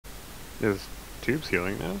Is Tube's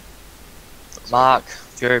healing now? Mark,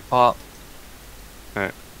 Fury Pop.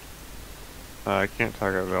 Alright. I can't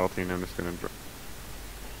target Veltine, I'm just gonna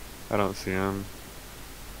I don't see him.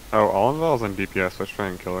 Oh, all involves on DPS, let's try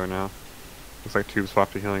and kill her now. Looks like Tube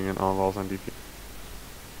swapped to healing and all involves on DPS.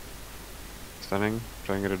 Stunning,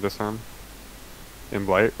 try and get a disarm. In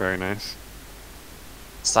Blight, very nice.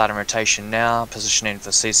 Starting rotation now, positioning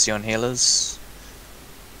for CC on healers.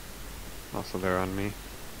 Also they're on me.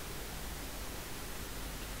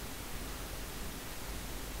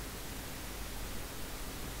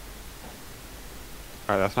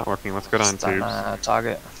 Alright, that's not working, let's get on Tubes.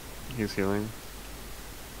 Target. He's healing.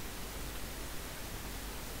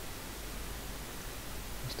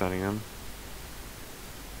 Stunning him.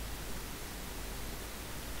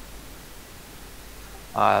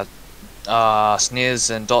 Sneers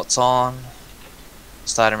and dots on.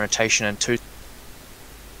 Starting rotation in 2.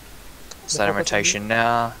 Starting rotation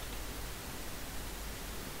now.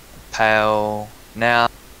 Pale now.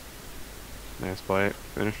 Nice Blight,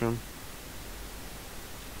 finish him.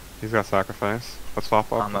 He's got sacrifice. Let's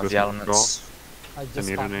swap off Of the elements. I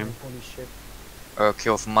need a name. Holy shit.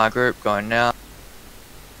 Kill for my group, going now.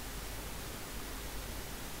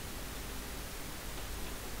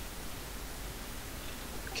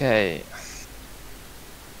 Okay.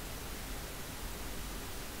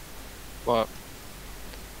 What?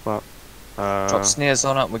 Swap. Drop snares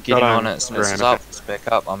on it, we're getting on it. Snares is up, it's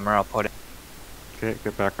back up, I'm morale potting. Okay,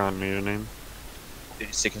 get back on me to name.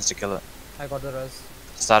 30 seconds to kill it. I got the res.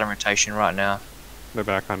 Starting rotation right now. They're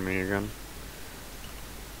back on me again.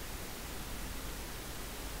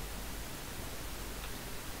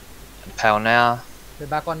 And Pale now. They're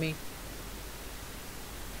back on me.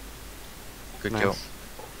 Good Nice. kill.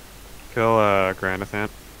 Kill Grandithan.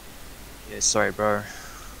 Yeah, sorry bro.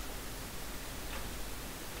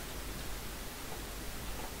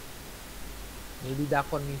 Maybe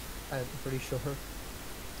back on me. I'm pretty sure.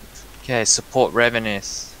 Okay, support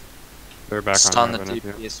Ravenous. They're back Stun on the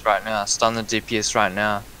Revenant, DPS right now. Stun the DPS right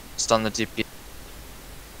now. Stun the DPS.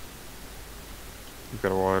 You've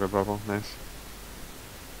got a water bubble, nice.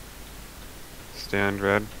 Stand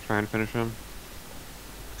red, try and finish him.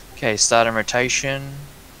 Okay, starting rotation.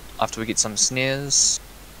 After we get some snares.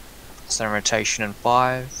 Starting rotation in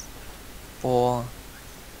 5, 4,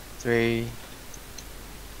 3.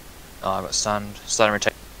 Oh, I got stunned. Starting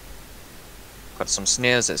rotation. Got some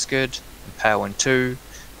snares, that's good. And Pale in 2.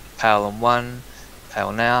 Pale in 1.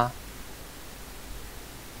 Pale now.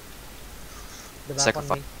 They're back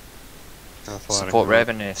Sacrifice. on me. Support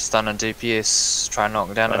Ravenous. Stun and DPS. Try and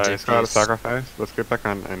knock down a He's got a DPS. sacrifice. Let's get back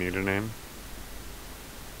on I need a name.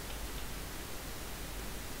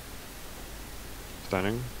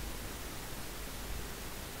 Stunning.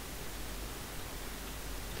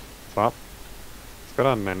 Swap. Let's get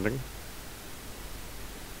on mending.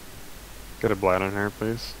 Get a blight on her,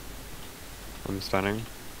 please. I'm stunning.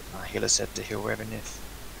 Healer said to heal Ravenous.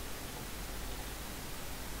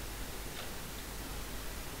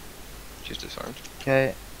 She's disarmed.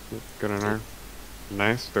 Okay. Good on her.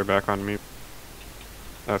 Nice, they're back on me.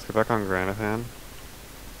 Let's get back on Granathan.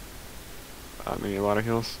 I need a lot of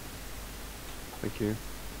heals. Thank you.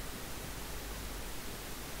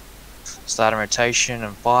 Starting rotation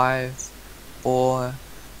in 5, 4,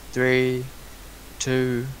 3,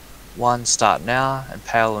 2, 1. Start now. And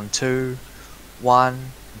Pale in 2, 1.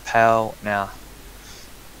 And Pale now.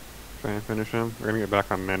 Try and finish him. We're gonna get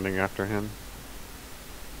back on mending after him.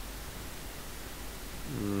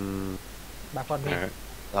 Back on me. Alright.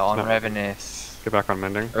 So on No. Ravenous. Get back on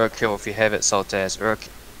mending. Kill if you have it, Saltaz. Got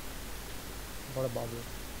a bubble.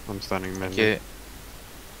 I'm stunning Thank mending. you.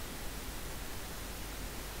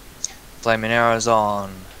 Flaming arrows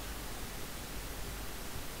on.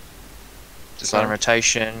 Starting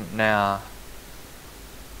rotation now.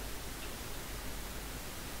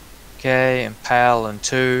 Okay, Impale in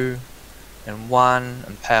 2 and 1.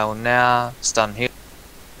 Impale now. Stun here.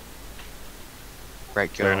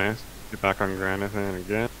 Great kill. Very nice. Get back on Granathan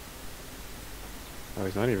again. Oh,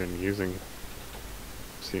 he's not even using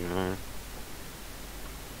CNR.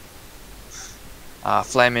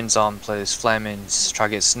 Flaming's on, please. Flaming's. Try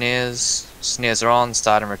to get snares. Snares are on.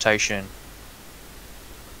 Starting rotation.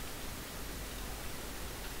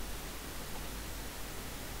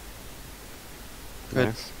 Good.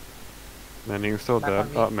 Nice. Mending's still Back dead.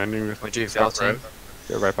 on me. Oh, Mending with Would you got Velting? red.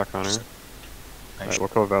 Get right back on her. Alright, we'll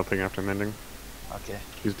kill Velting after Mending. Okay.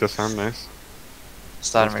 He's disarmed, nice.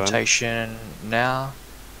 Starting Almost done. rotation now.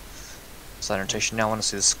 Starting rotation now. I want to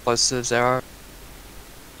see the explosives arrow.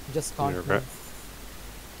 Just can't You're move.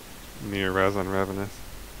 Near res on Ravenous.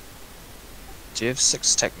 Do you have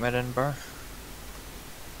 6 tech mid in, bro?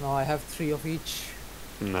 No, I have 3 of each.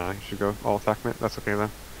 Nah, you should go all attack mid. That's okay then.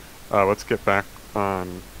 Let's get back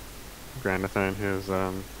on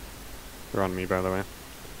Grandithan. They're on me by the way.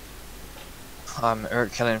 I'm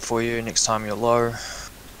Eric killing for you. Next time you're low,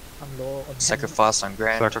 I'm low again. sacrifice on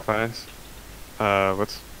Grand. Sacrifice.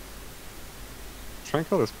 Let's try and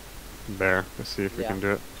kill this bear. Let's see if we Yeah. can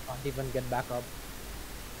do it. Can't even get back up.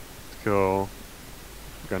 Let's kill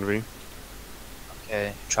Gunby.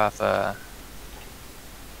 Okay, try for.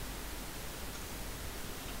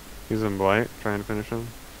 He's in blight. Try and finish him.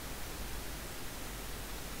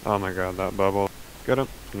 Oh my god, that bubble. Get him.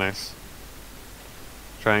 Nice.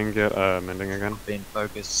 Try and get mending again. Being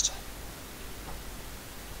focused.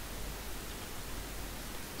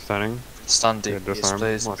 Stunning. Stun Yeah, DPS, disarm.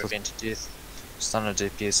 please. Lots of- Prevent death. Stun a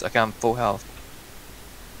DPS. Okay, I'm full health.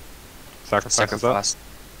 Sacrifice is up. Sacrifice.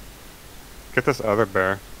 Get this other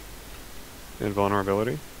bear.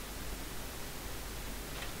 Invulnerability.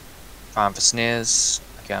 Trying for snares.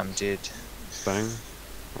 Okay, I'm dead. Stunning.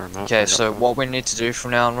 Or not. I Okay, got so that. what we need to do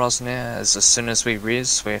from now on, Rosnir, is as soon as we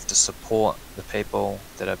res, we have to support the people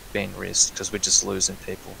that are being resed, because we're just losing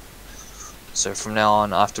people. So from now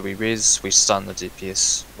on, after we res, we stun the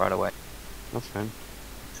DPS right away. That's fine.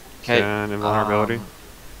 Okay. And invulnerability.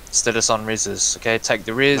 Status on reses. Okay, take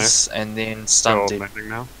the res Nice. and then stun Still DPS. mending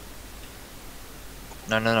now.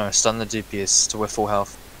 No, stun the DPS to we're full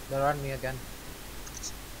health. They're on me again.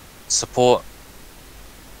 Support.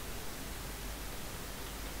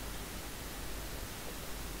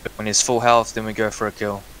 When he's full health, then we go for a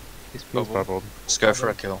kill. He's He's bubbled. bubbled. Let's go for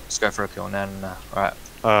a kill. Let's go for a kill. No. Alright.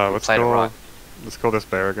 Let's played it kill. right. Let's kill this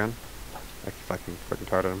bear again. If I can fucking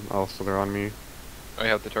target him. Also, they're on me. I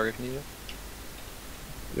have the target if you need it.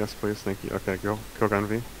 Yes, please. Thank you. Okay, go. Kill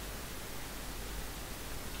Gunvi.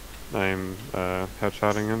 I'm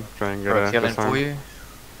headshotting him. Try and get For a a killing disarm. for you.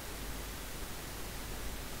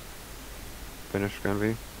 Finish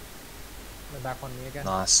Gunvi. They're back on me again.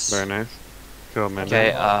 Nice. Very nice. Kill Mending.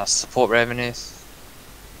 Okay, support revenue.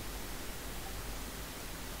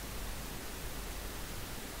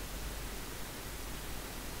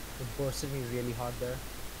 It bursted me really hard there.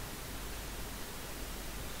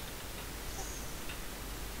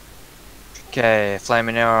 Okay,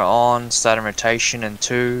 flaming arrow on, starting rotation in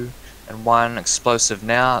 2 and 1, explosive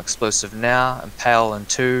now, impale in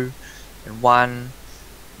 2 and 1,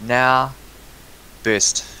 now,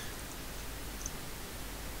 burst.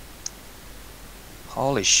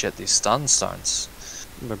 Holy shit, these stun stones.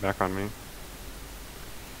 They're back on me.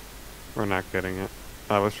 We're not getting it.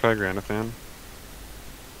 Let's try Grandithan.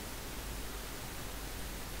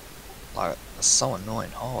 Like, it's so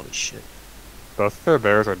annoying, holy shit. Both their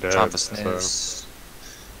bears are dead. Trying for So snares.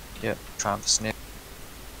 Yep, trying for snare.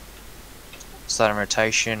 Starting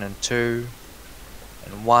rotation in 2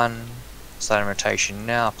 and 1. Starting rotation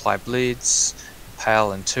now, apply bleeds.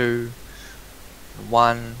 Impale in 2 and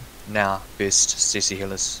 1. Now, burst, CC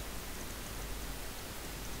healers.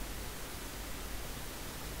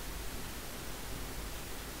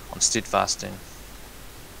 I'm steadfasting.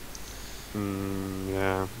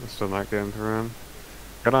 yeah, we're still not getting through him.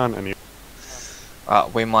 Get on any.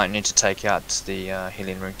 We might need to take out the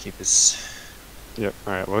healing rune keepers. Yep.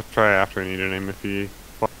 All right. Let's try after I need him if he.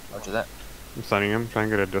 Roger that. I'm stunning him. Try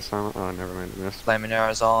and get a disarm. Oh, never mind. Missed. Flaming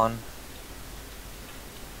arrows on.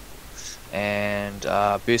 And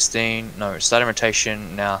boosting, no, starting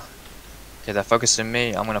rotation now. Okay, they're focusing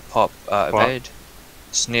me. I'm gonna pop evade.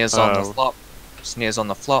 Snares on the flop. Snares on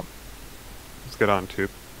the flop. Let's get on too.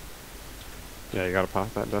 Yeah, you gotta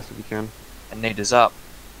pop that dust if you can. And need is up.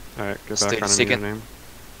 Alright, get Let's back take a on a second. name.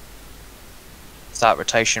 Start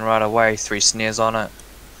rotation right away. 3 snares on it.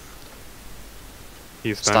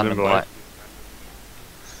 He's Stun stunned and in blight. blight.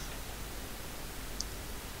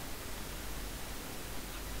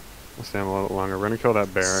 We'll stay him a little longer. We're gonna kill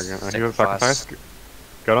that bear again. He was Sacrifice. sacrificed.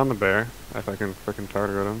 Get on the bear. If I can freaking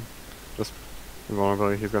target him. Just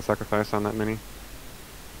invulnerability. He's got sacrifice on that mini.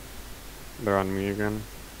 They're on me again.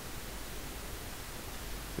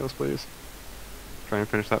 Heals, please. Try and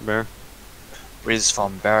finish that bear. Riz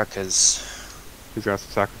from Barracas. He's got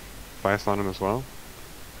some sacrifice on him as well.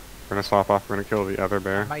 We're gonna swap off. We're gonna kill the other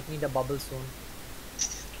bear. Might need a bubble soon.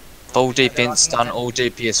 Full defense, stun all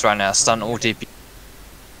DPS right now. Stun all DPS.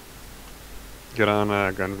 Get on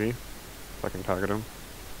Gunvi. If I can target him.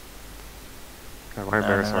 God, why are No,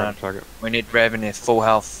 bears no, so hard no. to target? We need Raveneth full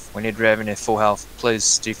health. We need Raveneth full health.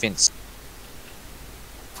 Please, defense.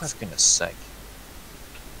 For goodness sake.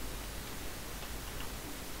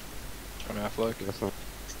 I'm half luck. Yes, no.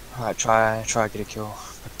 Alright, try get a kill.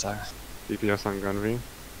 Pick a target. DPS on Gunvi.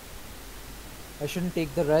 I shouldn't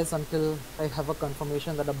take the res until I have a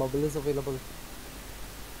confirmation that a bubble is available.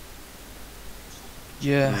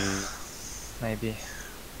 Yeah, Mm, maybe.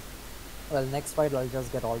 Well, next fight I'll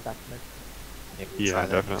just get all that mid. Yeah, yeah, try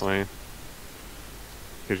that. definitely.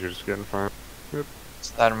 Because you're just getting farmed. Yep.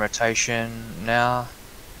 Starting rotation now.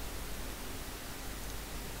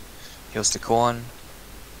 Heals the corn.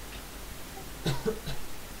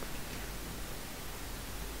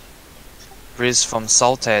 Riz from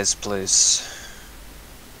Saltaz, please.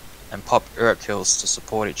 And pop Urk heals to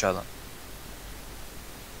support each other.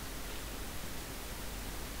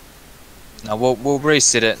 Now we'll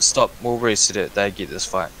reset it. Stop. We'll reset it. They get this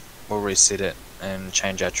fight. We'll reset it and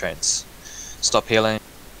change our traits. Stop healing.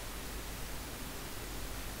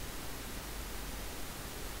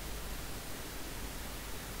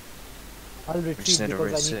 I'll retreat just need to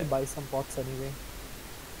because I need to reset. buy some pots anyway.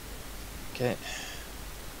 Okay.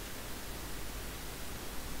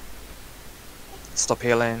 Stop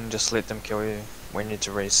healing. Just let them kill you. We need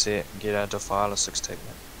to reset. Get our Defiler 6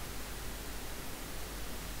 statement.